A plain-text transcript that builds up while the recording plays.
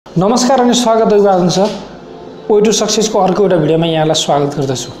नमस्कार अनि स्वागत अभिवादन छ। वे टु सक्सेसको अर्को एउटा भिडियोमा यहाँलाई स्वागत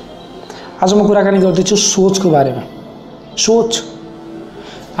गर्दछु। आज म कुराकानी गर्दैछु सोचको बारेमा। सोच,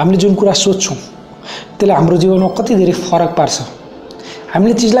 हामीले जुन कुरा सोच्छौँ त्यसले हाम्रो जीवनमा कति धेरै फरक पार्छ।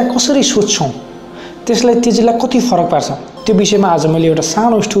 हामीले चिजलाई कसरी सोच्छौँ त्यसले त्यो चिजलाई कति फरक पार्छ, त्यो विषयमा आज मैले एउटा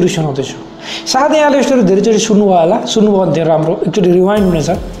सानो स्टोरी सुनाउँदैछु। सायद यहाँले स्टोरी धेरैचोटि सुन्नुभयो होला, सुन्नुभयो भने धेरै राम्रो, एकचोटि रिवाइन्ड हुनेछ।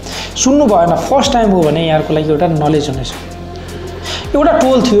 सुन्नु भएन, फर्स्ट टाइम हो भने यहाँको लागि एउटा नलेज हुनेछ। एउटा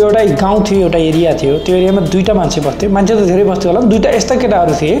टोल थियो, एउटा गाउँ थियो, एउटा एरिया थियो। त्यो एरियामा दुईटा मान्छे बस्थे। मान्छे त धेरै बस्थ्यो होला, दुईटा यस्ता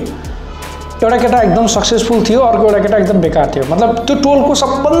केटाहरू थिए। एउटा केटा एकदम सक्सेसफुल थियो, अर्को एउटा केटा एकदम बेकार थियो। मतलब त्यो टोलको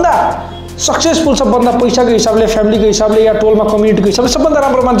सबभन्दा सक्सेसफुल, सबभन्दा पैसाको हिसाबले, फ्यामिलीको हिसाबले या टोलमा कम्युनिटीको हिसाबले सबभन्दा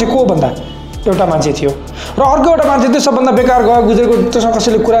राम्रो मान्छे को भन्दा एउटा मान्छे थियो। र अर्को एउटा मान्छे थियो सबभन्दा बेकार, गयो गुजेको, त्यसमा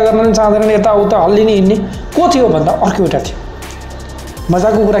कसैले कुरा गर्न पनि चाहँदैन, यताउता हल्लिने हिँड्ने। को थियो भन्दा अर्को एउटा थियो।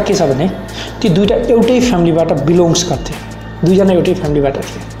 मजाको कुरा के छ भने ती दुईटा एउटै फ्यामिलीबाट बिलोङ्स गर्थे। दुईजना एउटै फ्यामिलीबाट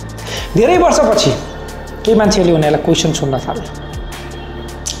थिए। धेरै वर्षपछि केही मान्छेहरूले उनीहरूलाई क्वेसन सोध्न थाल्यो,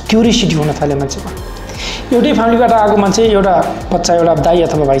 क्युरियोसिटी हुन थाल्यो मान्छेमा। एउटै फ्यामिलीबाट आएको मान्छे, एउटा बच्चा, एउटा दाइ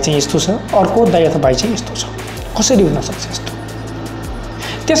अथवा भाइ चाहिँ यस्तो छ, अर्को दाइ अथवा भाइ चाहिँ यस्तो छ, कसरी हुनसक्छ यस्तो?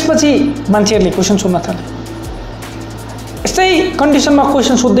 त्यसपछि मान्छेहरूले क्वेसन सोध्न थाले। यस्तै कन्डिसनमा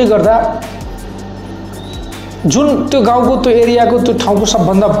क्वेसन सोध्दै गर्दा जुन त्यो गाउँको, त्यो एरियाको, त्यो ठाउँको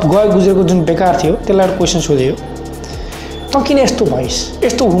सबभन्दा गयो गुजेको जुन बेकार थियो त्यसलाई एउटा क्वेसन सोध्यो, त किन यस्तो भइस्?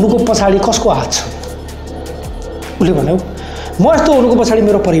 यस्तो हुनुको पछाडि कसको हात छ? उसले भन्यो, म यस्तो हुनुको पछाडि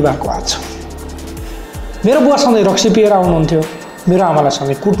मेरो परिवारको हात छ। मेरो बुवा सधैँ रक्सी पिएर आउनुहुन्थ्यो, मेरो आमालाई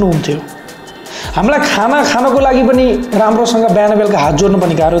सधैँ कुट्नुहुन्थ्यो। हामीलाई खाना खानको लागि पनि राम्रोसँग बिहान बेलुका हात जोड्न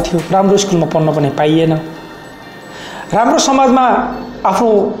पनि गाह्रो थियो। राम्रो स्कुलमा पढ्न पनि पाइएन। राम्रो समाजमा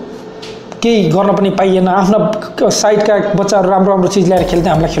आफ्नो केही गर्न पनि पाइएन। आफ्ना साइडका बच्चाहरू राम्रो राम्रो चिज ल्याएर खेल्थे,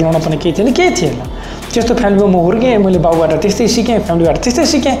 हामीलाई खेलाउन पनि केही थिएन, केही थिएन। त्यस्तो फ्यामिलीमा म हुर्केँ, मैले बाउबाट त्यस्तै सिकेँ, फ्यामिलीबाट त्यस्तै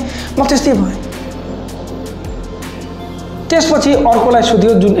सिकेँ, म त्यस्तै भएँ। त्यसपछि अर्कोलाई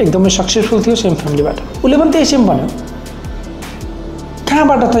सोध्यो जुन एकदमै सक्सेसफुल थियो सेम फ्यामिलीबाट। उसले पनि त्यही सेम भन्यो,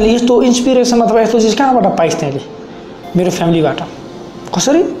 कहाँबाट तैँले यस्तो इन्सपिरेसन अथवा यस्तो चिज कहाँबाट पाइस् तैँले? मेरो फ्यामिलीबाट।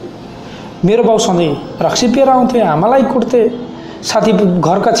 कसरी? मेरो बाउ सधैँ रक्सी पिएर आउँथे, आमालाई कुट्थे, साथी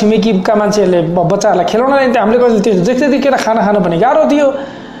घरका छिमेकीका मान्छेहरूले बच्चाहरूलाई खेलाउन लान्थे, हामीले कहिले त्यो देख्दै देखेर खाना खान पनि गाह्रो थियो,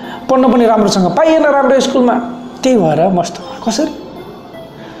 पढ्न पनि राम्रोसँग पाइएन राम्रो स्कुलमा। त्यही भएर मस्त। कसरी?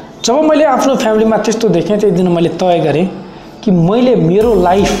 जब मैले आफ्नो फ्यामिलीमा त्यस्तो देखेँ त्यही दिन मैले तय गरेँ कि मैले मेरो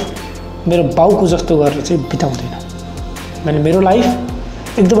लाइफ मेरो बाउको जस्तो गरेर चाहिँ बिताउँदैन। मैले मेरो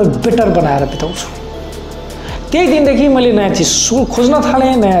लाइफ एकदमै बेटर बनाएर बिताउँछु। त्यही दिनदेखि मैले नयाँ चिज खोज्न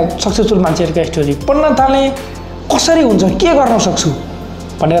थालेँ, नयाँ सक्सेसफुल मान्छेहरूका स्टोरी पढ्न थालेँ। कसरी हुन्छ, के गर्न सक्छु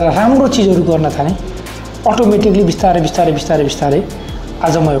भनेर राम्रो चिजहरू गर्न थालेँ। अटोमेटिकली बिस्तारै बिस्तारै बिस्तारै बिस्तारै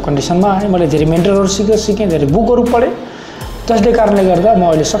आज म यो कन्डिसनमा आएँ। मैले धेरै मेन्टरहरू सिकेँ, धेरै बुकहरू पढेँ, जसले कारणले गर्दा म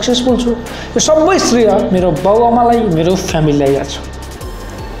अहिले सक्सेसफुल छु। यो सबै श्रेय मेरो बाउआमालाई, मेरो फ्यामिलीलाई याद छ।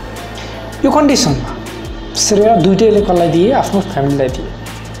 यो कन्डिसनमा श्रेय दुइटैले कसलाई दिए? आफ्नो फ्यामिलीलाई दिए।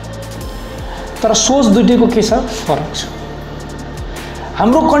 तर सोच दुइटैको के छ? फरक छ।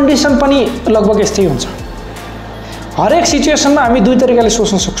 हाम्रो कन्डिसन पनि लगभग यस्तै हुन्छ। हरेक सिचुएसनमा हामी दुई तरिकाले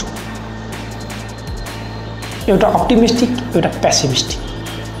सोच्न सक्छौँ, एउटा अप्टिमिस्टिक, एउटा पेसिमिस्टिक।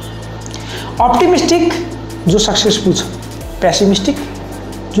 अप्टिमिस्टिक जो सक्सेसफुल छ, पेसिमिस्टिक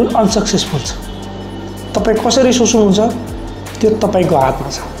जुन अनसक्सेसफुल छ। तपाईँ कसरी सोच्नुहुन्छ त्यो तपाईँको हातमा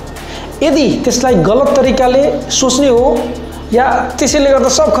छ। यदि त्यसलाई गलत तरिकाले सोच्ने हो या त्यसैले गर्दा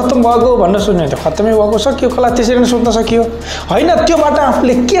सब खत्तम भएको भन्न सोच्ने हो, त खत्तमै भएको सकियो, कसलाई त्यसरी नै सोच्न सकियो होइन। त्योबाट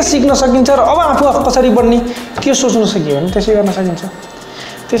आफूले के सिक्न सकिन्छ र अब आफू पछाडि बढ्ने के सोच्न सकियो भने त्यसै गर्न सकिन्छ।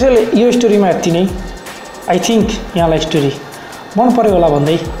 त्यसैले यो स्टोरीमा यति नै। आई थिङ्क यहाँलाई स्टोरी मन पर्यो होला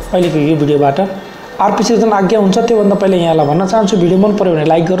भन्दै अहिलेको यो भिडियोबाट आरपिसी जुन आज्ञा हुन्छ त्योभन्दा पहिला यहाँलाई भन्न चाहन्छु, भिडियो मन पर्यो भने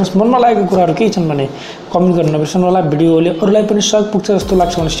लाइक गर्नुहोस्। मनमा लागेको कुराहरू केही छन् भने कमेन्ट गर्न नबिर्सनु होला। भिडियोले अरूलाई पनि सहयोग पुग्छ जस्तो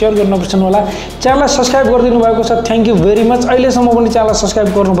लाग्छ भने सेयर गर्न नबिर्सनु होला। च्यानललाई सब्सक्राइब गरिदिनु भएको छ, थ्याङ्क यू भेरी मच। अहिलेसम्म पनि च्यानललाई सब्सक्राइब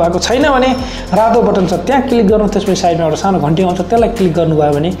गर्नुभएको छैन भने रातो बटन छ, त्यहाँ क्लिक गर्नु। त्यसपछि साइडमा एउटा सानो घन्टी आउँछ, त्यसलाई क्लिक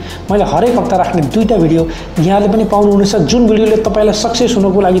गर्नुभयो भने मैले हरेक हप्ता राख्ने दुईटा भिडियो यहाँले पनि पाउनुहुनेछ, जुन भिडियोले तपाईँलाई सक्सेस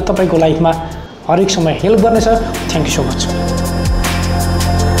हुनको लागि तपाईँको लाइफमा हरेक समय हेल्प गर्नेछ। Thank you so much.